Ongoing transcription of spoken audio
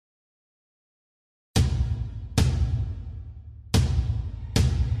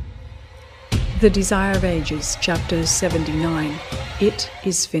The Desire of Ages, chapter 79. It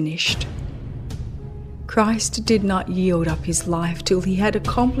is finished. Christ did not yield up his life till he had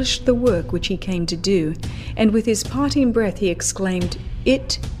accomplished the work which he came to do, and with his parting breath he exclaimed,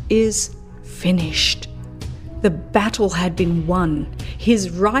 "It is finished." The battle had been won. His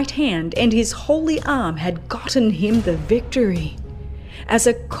right hand and his holy arm had gotten him the victory. As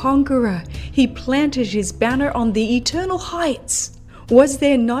a conqueror, he planted his banner on the eternal heights. Was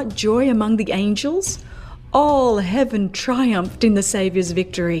there not joy among the angels? All heaven triumphed in the Saviour's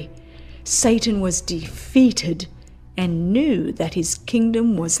victory. Satan was defeated and knew that his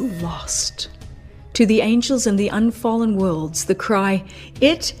kingdom was lost. To the angels and the unfallen worlds, the cry,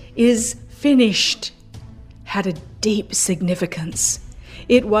 "It is finished," had a deep significance.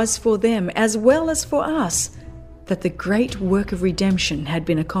 It was for them, as well as for us, that the great work of redemption had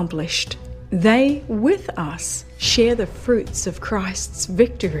been accomplished. They, with us, share the fruits of Christ's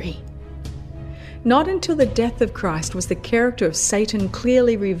victory. Not until the death of Christ was the character of Satan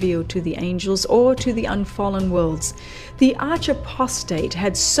clearly revealed to the angels or to the unfallen worlds. The arch-apostate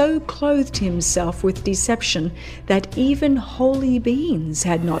had so clothed himself with deception that even holy beings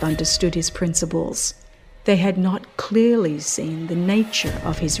had not understood his principles. They had not clearly seen the nature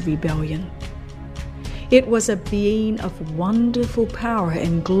of his rebellion. It was a being of wonderful power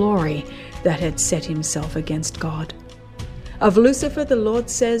and glory that had set himself against God. Of Lucifer the Lord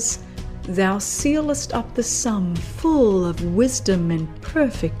says, "Thou sealest up the sum, full of wisdom and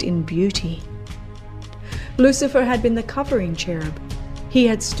perfect in beauty." Lucifer had been the covering cherub. He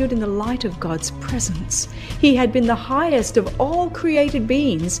had stood in the light of God's presence. He had been the highest of all created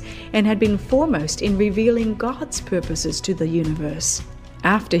beings and had been foremost in revealing God's purposes to the universe.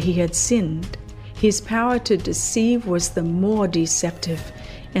 After he had sinned, his power to deceive was the more deceptive,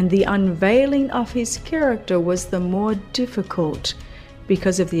 and the unveiling of his character was the more difficult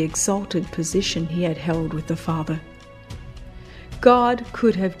because of the exalted position he had held with the Father. God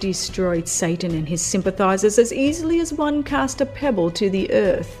could have destroyed Satan and his sympathizers as easily as one cast a pebble to the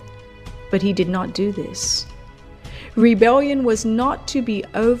earth, but he did not do this. Rebellion was not to be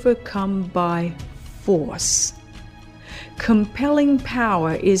overcome by force. Compelling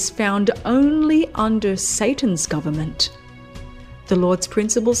power is found only under Satan's government. The Lord's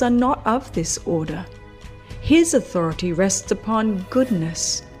principles are not of this order. His authority rests upon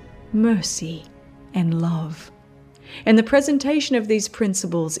goodness, mercy, and love. And the presentation of these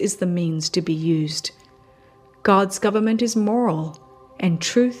principles is the means to be used. God's government is moral, and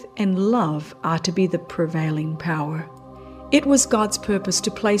truth and love are to be the prevailing power. It was God's purpose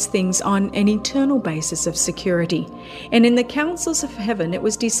to place things on an eternal basis of security, and in the councils of heaven it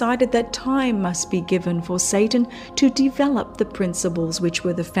was decided that time must be given for Satan to develop the principles which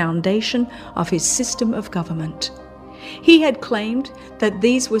were the foundation of his system of government. He had claimed that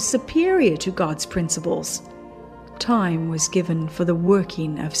these were superior to God's principles. Time was given for the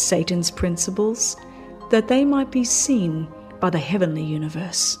working of Satan's principles, that they might be seen by the heavenly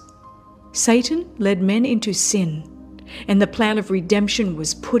universe. Satan led men into sin, and the plan of redemption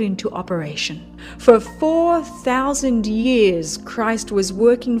was put into operation. For 4,000 years, Christ was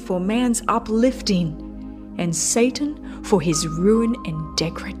working for man's uplifting, and Satan for his ruin and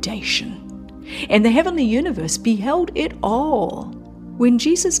degradation. And the heavenly universe beheld it all. When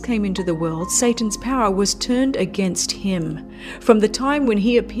Jesus came into the world, Satan's power was turned against him. From the time when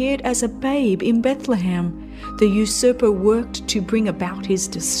he appeared as a babe in Bethlehem, the usurper worked to bring about his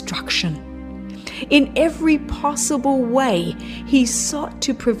destruction. In every possible way, he sought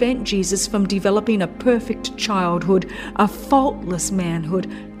to prevent Jesus from developing a perfect childhood, a faultless manhood,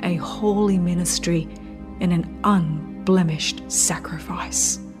 a holy ministry, and an unblemished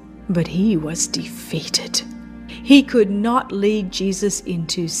sacrifice. But he was defeated. He could not lead Jesus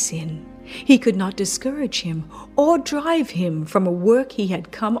into sin. He could not discourage him or drive him from a work he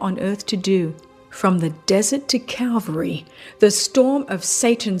had come on earth to do. From the desert to Calvary, the storm of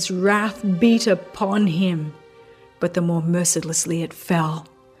Satan's wrath beat upon him. But the more mercilessly it fell,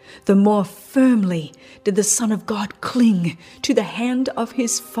 the more firmly did the Son of God cling to the hand of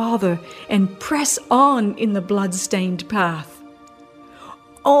his Father and press on in the blood-stained path.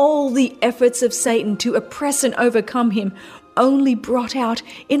 All the efforts of Satan to oppress and overcome him only brought out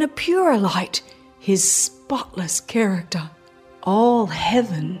in a purer light his spotless character. All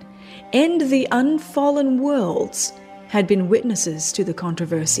heaven and the unfallen worlds had been witnesses to the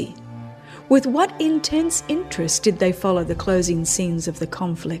controversy. With what intense interest did they follow the closing scenes of the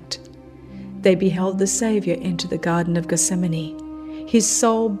conflict? They beheld the Savior enter the Garden of Gethsemane, his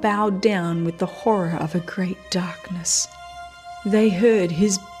soul bowed down with the horror of a great darkness. They heard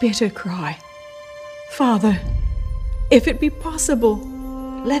his bitter cry, "Father, if it be possible,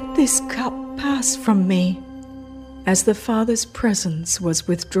 let this cup pass from me." As the Father's presence was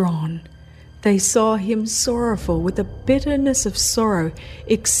withdrawn, they saw him sorrowful with a bitterness of sorrow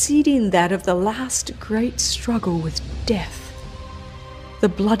exceeding that of the last great struggle with death. The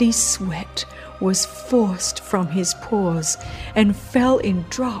bloody sweat was forced from his pores and fell in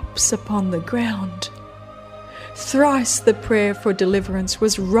drops upon the ground. Thrice the prayer for deliverance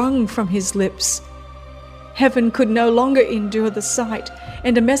was wrung from his lips. Heaven could no longer endure the sight,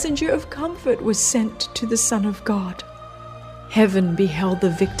 and a messenger of comfort was sent to the Son of God. Heaven beheld the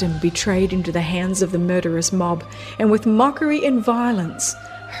victim betrayed into the hands of the murderous mob, and with mockery and violence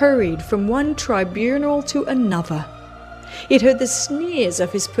hurried from one tribunal to another. It heard the sneers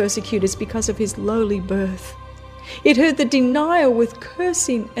of his persecutors because of his lowly birth. It heard the denial with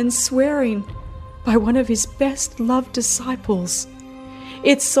cursing and swearing by one of his best-loved disciples.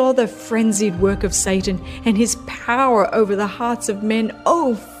 It saw the frenzied work of Satan and his power over the hearts of men.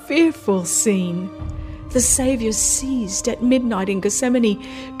 Oh, fearful scene! The Savior seized at midnight in Gethsemane,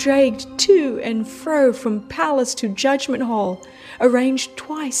 dragged to and fro from palace to judgment hall, arranged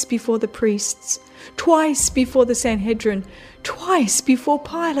twice before the priests, twice before the Sanhedrin, twice before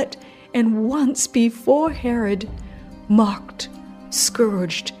Pilate, and once before Herod, mocked,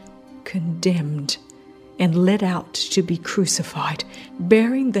 scourged, condemned, and led out to be crucified,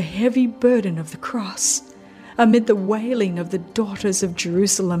 bearing the heavy burden of the cross, amid the wailing of the daughters of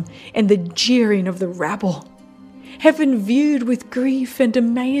Jerusalem and the jeering of the rabble. Heaven viewed with grief and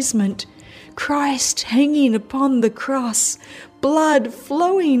amazement Christ hanging upon the cross, blood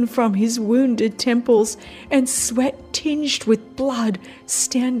flowing from his wounded temples, and sweat tinged with blood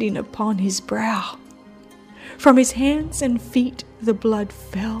standing upon his brow. From his hands and feet the blood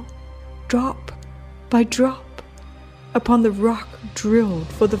fell, drop by drop, upon the rock drilled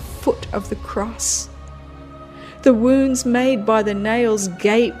for the foot of the cross. The wounds made by the nails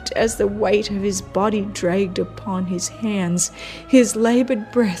gaped as the weight of his body dragged upon his hands. His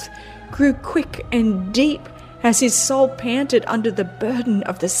labored breath grew quick and deep as his soul panted under the burden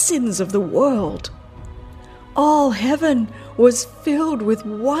of the sins of the world. All heaven was filled with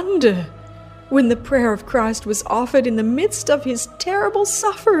wonder when the prayer of Christ was offered in the midst of his terrible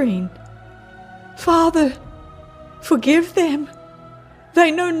suffering. "Father, forgive them.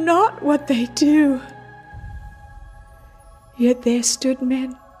 They know not what they do." Yet there stood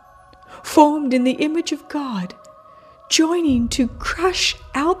men, formed in the image of God, joining to crush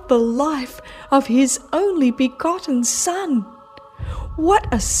out the life of his only begotten Son. What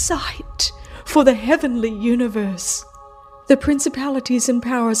a sight for the heavenly universe! The principalities and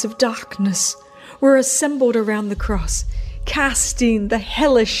powers of darkness were assembled around the cross, casting the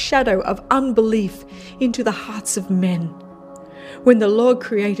hellish shadow of unbelief into the hearts of men. When the Lord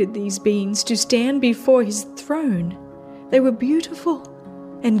created these beings to stand before his throne, they were beautiful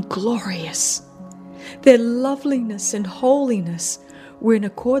and glorious. Their loveliness and holiness were in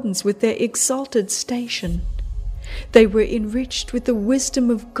accordance with their exalted station. They were enriched with the wisdom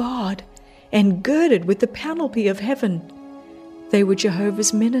of God and girded with the panoply of heaven. They were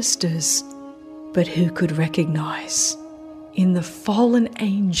Jehovah's ministers, but who could recognize in the fallen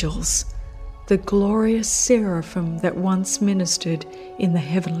angels the glorious seraphim that once ministered in the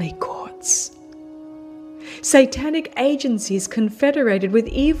heavenly courts? Satanic agencies confederated with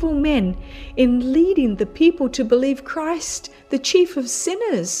evil men in leading the people to believe Christ the chief of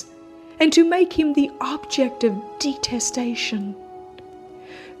sinners and to make him the object of detestation.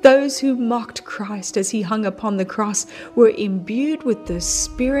 Those who mocked Christ as he hung upon the cross were imbued with the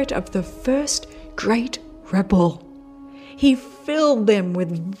spirit of the first great rebel. He filled them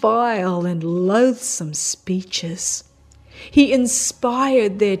with vile and loathsome speeches. He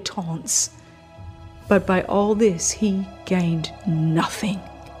inspired their taunts. But by all this he gained nothing.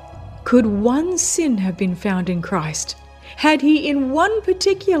 Could one sin have been found in Christ, had he in one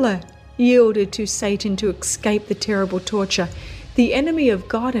particular yielded to Satan to escape the terrible torture, the enemy of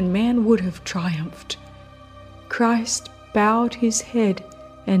God and man would have triumphed. Christ bowed his head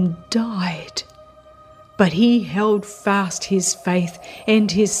and died, but he held fast his faith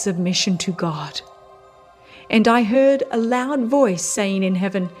and his submission to God. And I heard a loud voice saying in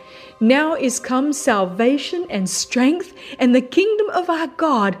heaven, "Now is come salvation and strength and the kingdom of our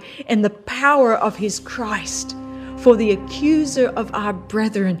God and the power of his Christ. For the accuser of our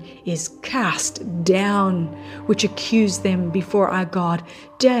brethren is cast down, which accused them before our God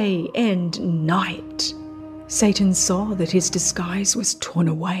day and night." Satan saw that his disguise was torn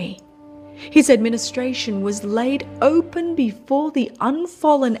away. His administration was laid open before the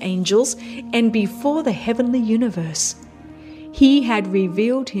unfallen angels and before the heavenly universe. He had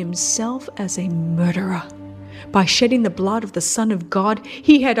revealed himself as a murderer, By shedding the blood of the Son of God,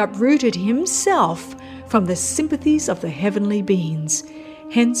 he had uprooted himself from the sympathies of the heavenly beings.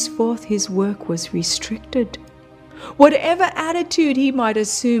 Henceforth his work was restricted. Whatever attitude he might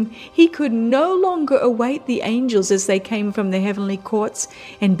assume, he could no longer await the angels as they came from the heavenly courts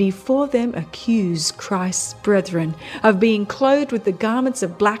and before them accuse Christ's brethren of being clothed with the garments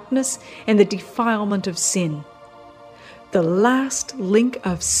of blackness and the defilement of sin. The last link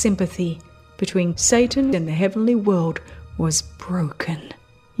of sympathy between Satan and the heavenly world was broken.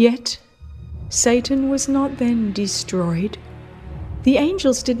 Yet, Satan was not then destroyed. The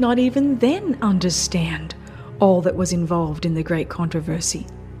angels did not even then understand all that was involved in the great controversy.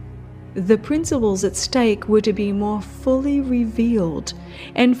 The principles at stake were to be more fully revealed,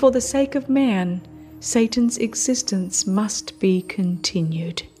 and for the sake of man, Satan's existence must be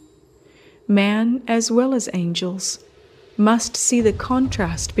continued. Man, as well as angels, must see the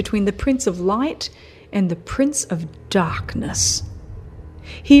contrast between the Prince of Light and the Prince of Darkness.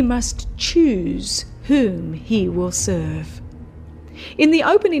 He must choose whom he will serve. In the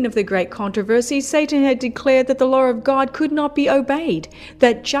opening of the great controversy, Satan had declared that the law of God could not be obeyed,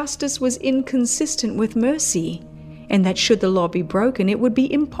 that justice was inconsistent with mercy, and that should the law be broken, it would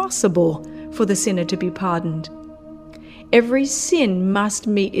be impossible for the sinner to be pardoned. Every sin must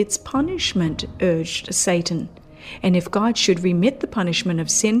meet its punishment, urged Satan, and if God should remit the punishment of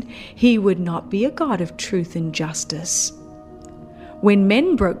sin, he would not be a God of truth and justice. When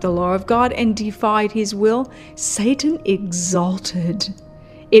men broke the law of God and defied his will, Satan exulted.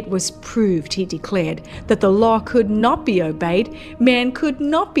 It was proved, he declared, that the law could not be obeyed, man could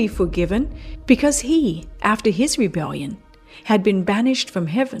not be forgiven, because he, after his rebellion, had been banished from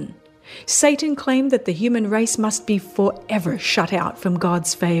heaven. Satan claimed that the human race must be forever shut out from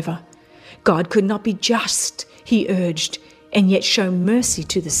God's favor. God could not be just, he urged, and yet show mercy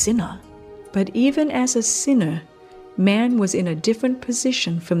to the sinner. But even as a sinner, man was in a different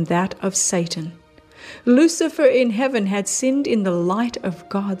position from that of Satan. Lucifer in heaven had sinned in the light of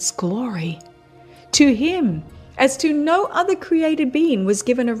God's glory. To him, as to no other created being, was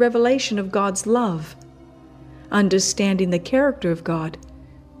given a revelation of God's love. Understanding the character of God,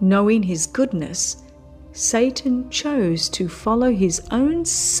 knowing his goodness, Satan chose to follow his own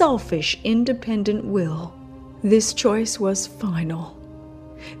selfish, independent will. This choice was final.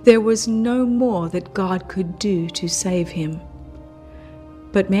 There was no more that God could do to save him.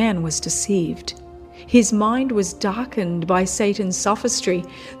 But man was deceived. His mind was darkened by Satan's sophistry.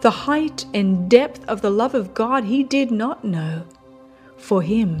 The height and depth of the love of God he did not know. For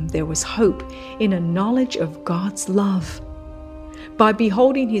him there was hope in a knowledge of God's love. By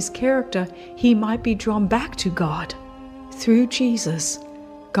beholding his character, he might be drawn back to God. Through Jesus,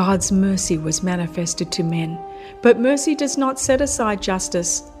 God's mercy was manifested to men, but mercy does not set aside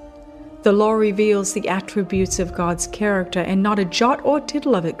justice. The law reveals the attributes of God's character, and not a jot or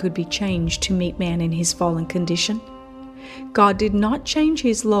tittle of it could be changed to meet man in his fallen condition. God did not change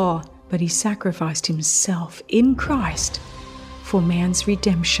his law, but he sacrificed himself in Christ for man's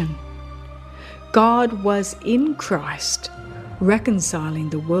redemption. God was in Christ, reconciling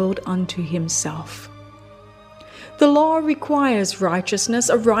the world unto himself. The law requires righteousness,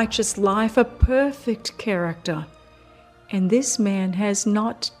 a righteous life, a perfect character, and this man has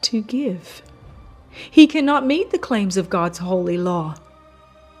not to give. He cannot meet the claims of God's holy law.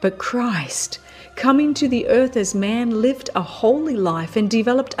 But Christ, coming to the earth as man, lived a holy life and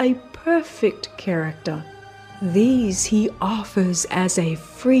developed a perfect character. These he offers as a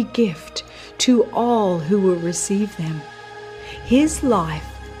free gift to all who will receive them. His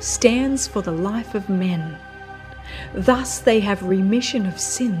life stands for the life of men. Thus they have remission of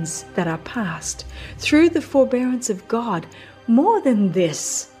sins that are past through the forbearance of God. More than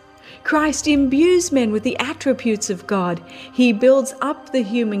this, Christ imbues men with the attributes of God. He builds up the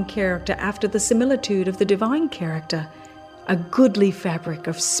human character after the similitude of the divine character, a goodly fabric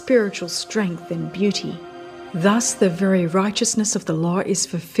of spiritual strength and beauty. Thus the very righteousness of the law is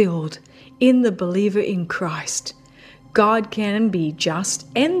fulfilled in the believer in Christ. God can be just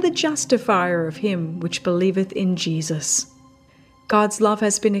and the justifier of him which believeth in Jesus. God's love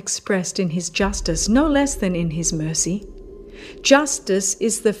has been expressed in his justice no less than in his mercy. Justice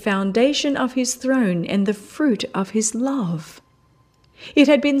is the foundation of his throne and the fruit of his love. It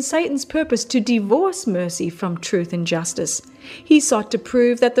had been Satan's purpose to divorce mercy from truth and justice. He sought to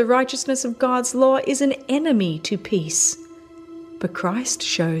prove that the righteousness of God's law is an enemy to peace. But Christ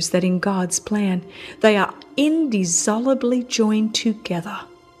shows that in God's plan, they are indissolubly joined together.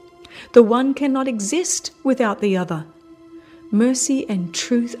 The one cannot exist without the other. Mercy and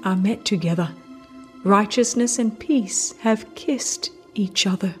truth are met together. Righteousness and peace have kissed each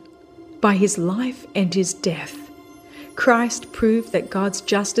other. By his life and his death, Christ proved that God's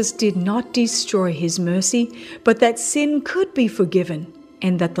justice did not destroy his mercy, but that sin could be forgiven,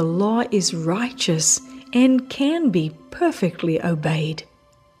 and that the law is righteous and can be perfectly obeyed.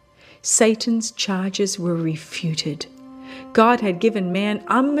 Satan's charges were refuted. God had given man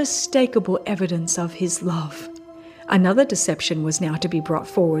unmistakable evidence of his love. Another deception was now to be brought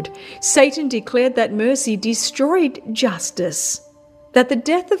forward. Satan declared that mercy destroyed justice, that the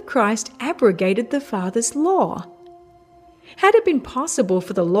death of Christ abrogated the Father's law. Had it been possible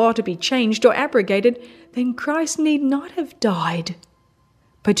for the law to be changed or abrogated, then Christ need not have died.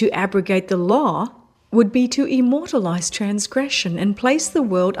 But to abrogate the law would be to immortalize transgression and place the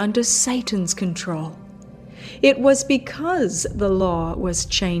world under Satan's control. It was because the law was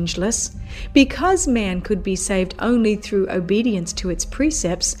changeless, because man could be saved only through obedience to its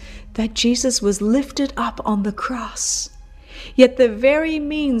precepts, that Jesus was lifted up on the cross. Yet the very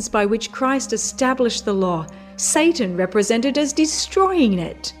means by which Christ established the law, Satan represented as destroying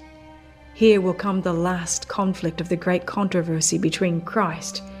it. Here will come the last conflict of the great controversy between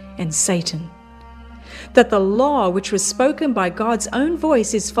Christ and Satan. That the law which was spoken by God's own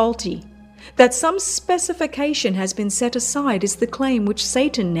voice is faulty, that some specification has been set aside is the claim which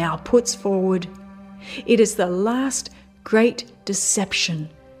Satan now puts forward. It is the last great deception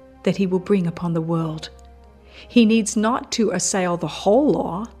that he will bring upon the world. He needs not to assail the whole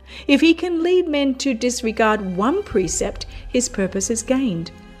law. If he can lead men to disregard one precept, his purpose is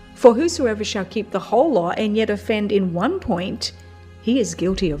gained. For whosoever shall keep the whole law and yet offend in one point, he is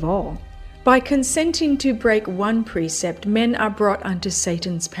guilty of all. By consenting to break one precept, men are brought unto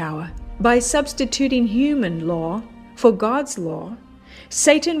Satan's power. By substituting human law for God's law,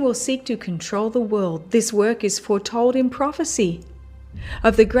 Satan will seek to control the world. This work is foretold in prophecy.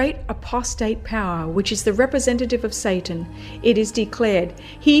 Of the great apostate power, which is the representative of Satan, it is declared,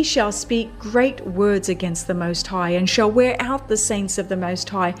 "He shall speak great words against the Most High, and shall wear out the saints of the Most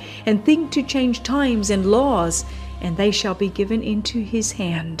High, and think to change times and laws, and they shall be given into his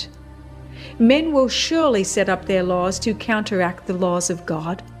hand." Men will surely set up their laws to counteract the laws of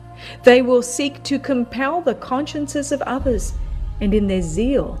God. They will seek to compel the consciences of others, and in their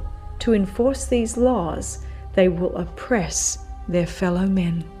zeal to enforce these laws, they will oppress their fellow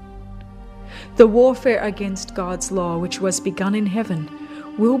men. The warfare against God's law, which was begun in heaven,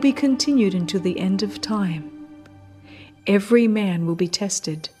 will be continued until the end of time. Every man will be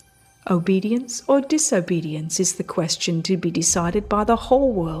tested. Obedience or disobedience is the question to be decided by the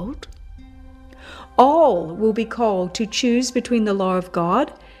whole world. All will be called to choose between the law of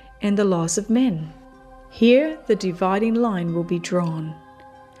God and the laws of men. Here the dividing line will be drawn.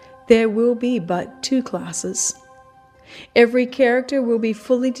 There will be but two classes. Every character will be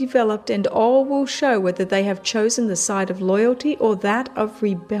fully developed, and all will show whether they have chosen the side of loyalty or that of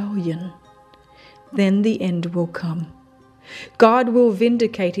rebellion. Then the end will come. God will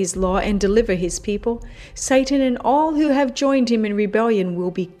vindicate his law and deliver his people. Satan and all who have joined him in rebellion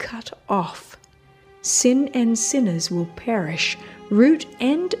will be cut off. Sin and sinners will perish, root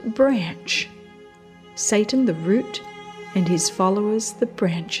and branch. Satan the root, and his followers the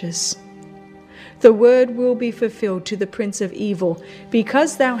branches. The word will be fulfilled to the prince of evil,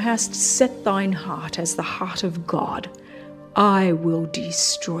 "Because thou hast set thine heart as the heart of God, I will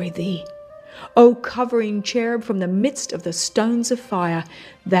destroy thee. O covering cherub from the midst of the stones of fire,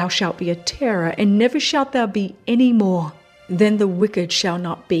 thou shalt be a terror, and never shalt thou be any more. Then the wicked shall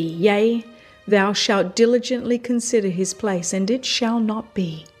not be, yea, thou shalt diligently consider his place, and it shall not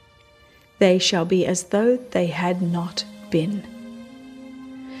be. They shall be as though they had not been."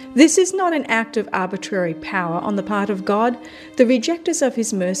 This is not an act of arbitrary power on the part of God. The rejectors of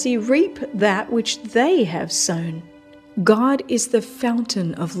his mercy reap that which they have sown. God is the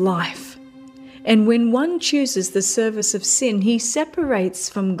fountain of life, and when one chooses the service of sin, he separates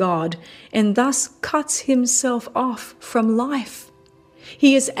from God and thus cuts himself off from life.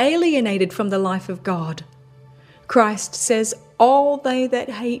 He is alienated from the life of God. Christ says, "All they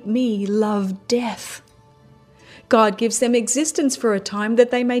that hate me love death." God gives them existence for a time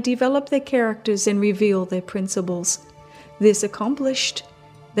that they may develop their characters and reveal their principles. This accomplished,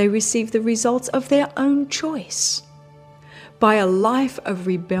 they receive the results of their own choice. By a life of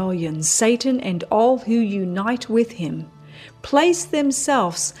rebellion, Satan and all who unite with him place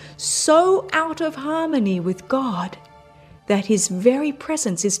themselves so out of harmony with God that his very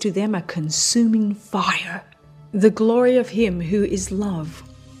presence is to them a consuming fire. The glory of him who is love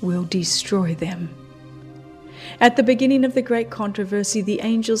will destroy them. At the beginning of the great controversy, the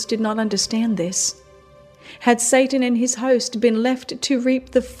angels did not understand this. Had Satan and his host been left to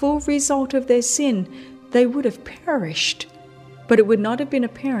reap the full result of their sin, they would have perished. But it would not have been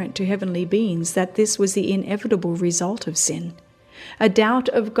apparent to heavenly beings that this was the inevitable result of sin. A doubt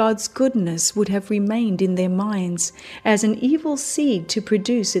of God's goodness would have remained in their minds as an evil seed to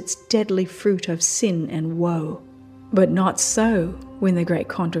produce its deadly fruit of sin and woe. But not so when the great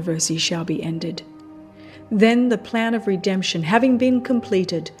controversy shall be ended. Then the plan of redemption having been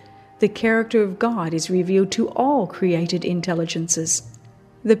completed, the character of God is revealed to all created intelligences.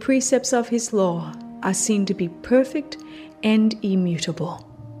 The precepts of His law are seen to be perfect and immutable.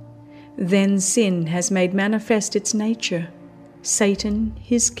 Then sin has made manifest its nature, Satan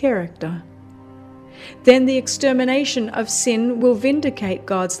his character. Then the extermination of sin will vindicate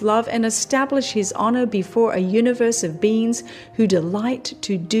God's love and establish His honor before a universe of beings who delight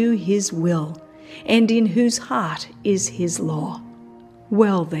to do His will, and in whose heart is His law.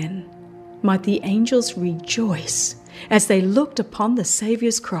 Well then, might the angels rejoice as they looked upon the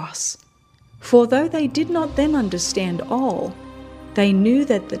Saviour's cross. For though they did not then understand all, they knew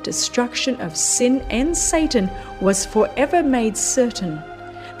that the destruction of sin and Satan was forever made certain,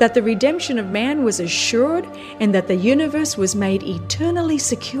 that the redemption of man was assured, and that the universe was made eternally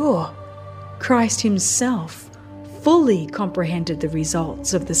secure. Christ Himself fully comprehended the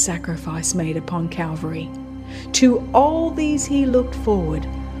results of the sacrifice made upon Calvary. To all these He looked forward,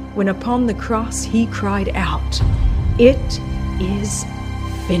 when upon the cross He cried out, "It is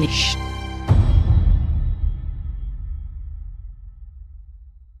finished."